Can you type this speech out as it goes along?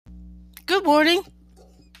Good morning.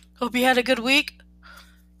 Hope you had a good week.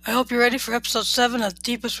 I hope you're ready for episode 7 of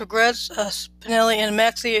Deepest Regrets, Spinelli and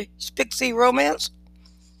Maxie Spixie romance.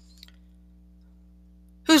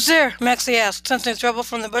 Who's there? Maxie asked, sensing trouble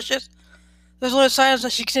from the bushes. There was only silence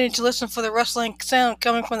as she continued to listen for the rustling sound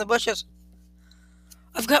coming from the bushes.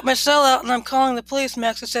 I've got my cell out and I'm calling the police,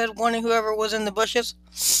 Maxie said, warning whoever was in the bushes.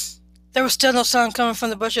 There was still no sound coming from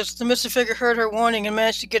the bushes. The mystic figure heard her warning and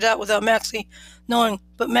managed to get out without Maxie knowing,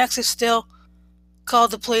 but Maxie still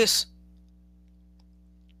called the police.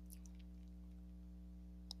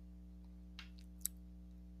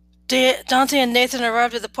 Dante and Nathan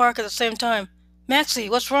arrived at the park at the same time. Maxie,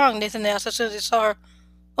 what's wrong? Nathan asked as soon as he saw her.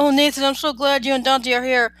 Oh, Nathan, I'm so glad you and Dante are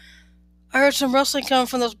here. I heard some rustling coming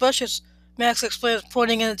from those bushes, Max explained,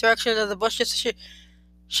 pointing in the direction of the bushes.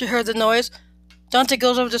 She heard the noise. Dante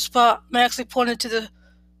goes over to the spot Maxie pointed to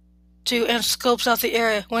and scopes out the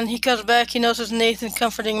area. When he comes back, he notices Nathan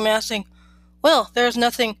comforting Maxie. Well, there's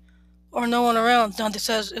nothing or no one around, Dante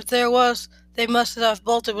says. If there was, they must have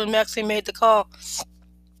bolted when Maxie made the call.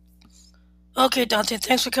 Okay, Dante,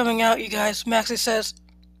 thanks for coming out, you guys, Maxie says,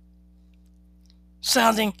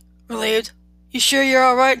 sounding relieved. You sure you're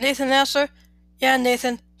all right? Nathan asked her. Yeah,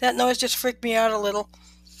 Nathan, that noise just freaked me out a little.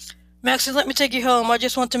 Maxie, let me take you home. I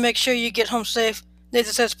just want to make sure you get home safe,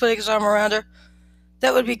 Nathan says, putting his arm around her.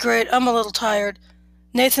 That would be great. I'm a little tired.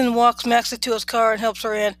 Nathan walks Maxie to his car and helps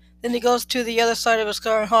her in. Then he goes to the other side of his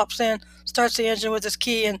car and hops in, starts the engine with his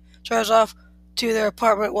key, and drives off to their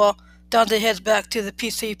apartment while Dante heads back to the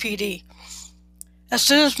PCPD. As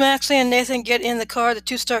soon as Maxie and Nathan get in the car, the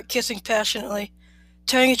two start kissing passionately.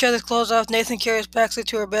 Tearing each other's clothes off, Nathan carries Maxie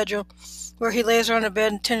to her bedroom, where he lays her on the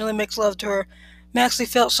bed and tenderly makes love to her. Maxie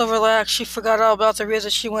felt so relaxed she forgot all about the reason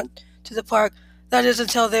she went to the park. That is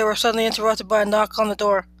until they were suddenly interrupted by a knock on the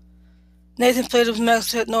door. Nathan pleaded with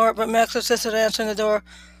Maxie to ignore it, but Maxie insisted on answering the door.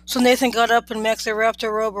 So Nathan got up and Maxie wrapped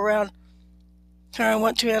her robe around her and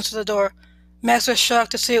went to answer the door. Maxie was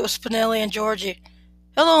shocked to see it was Spinelli and Georgie.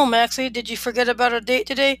 Hello, Maxie. Did you forget about our date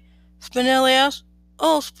today? Spinelli asked.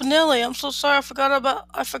 Oh, Spinelli, I'm so sorry. I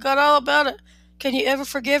forgot all about it. Can you ever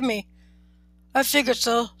forgive me? I figured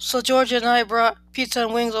so. So Georgia and I brought pizza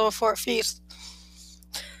and wings over for our feast.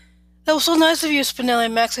 That was so nice of you,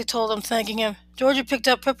 Spinelli, Maxie told him, thanking him. Georgia picked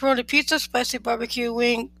up pepperoni pizza, spicy barbecue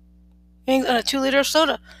wings, and a 2-liter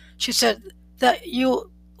soda. She said that you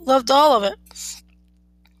loved all of it.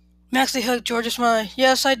 Maxie hugged Georgia, smiling.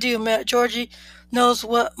 Yes, I do, Georgie knows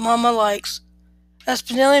what Mama likes. As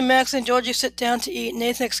Spinelli, Max, and Georgie sit down to eat,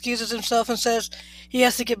 Nathan excuses himself and says he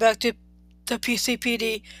has to get back to the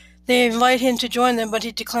PCPD. They invite him to join them, but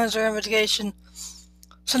he declines their invitation.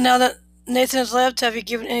 So now that Nathan has left, have you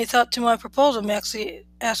given any thought to my proposal? Maxie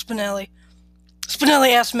asked Spinelli.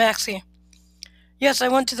 Spinelli asked Maxie. Yes, I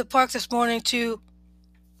went to the park this morning to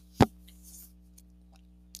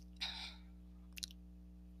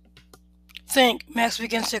think, Max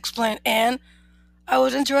begins to explain, and I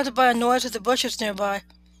was interrupted by a noise at the bushes nearby.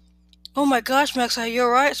 Oh my gosh, Max, are you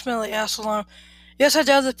alright? Spinelli asked, alarmed. Yes, I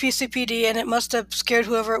doubted the PCPD, and it must have scared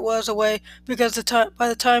whoever it was away, because by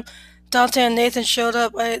the time Dante and Nathan showed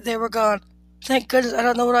up, they were gone. Thank goodness, I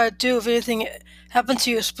don't know what I'd do if anything happened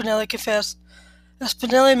to you, Spinelli confessed. As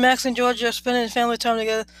Spinelli, Max, and Georgia are spending family time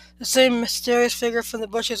together, the same mysterious figure from the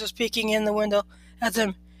bushes is peeking in the window at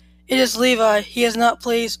them. It is Levi. He is not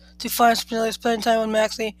pleased to find Spinelli spending time with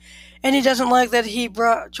Maxie, and he doesn't like that he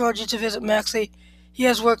brought Georgie to visit Maxie. He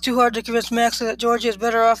has worked too hard to convince Maxie that Georgie is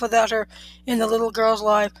better off without her in the little girl's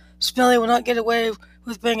life. Spinelli will not get away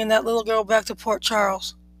with bringing that little girl back to Port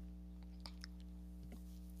Charles.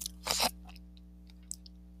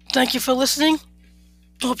 Thank you for listening.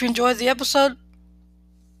 Hope you enjoyed the episode.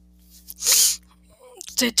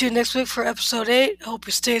 Stay tuned next week for episode 8. I hope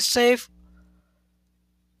you stay safe.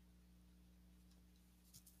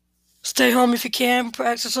 Stay home if you can.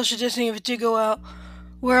 Practice social distancing if you do go out.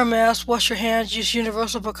 Wear a mask, wash your hands, use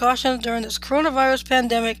universal precautions during this coronavirus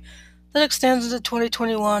pandemic that extends into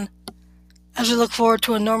 2021, as we look forward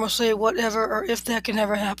to a normalcy, whatever or if that can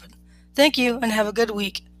ever happen. Thank you, and have a good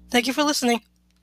week. Thank you for listening.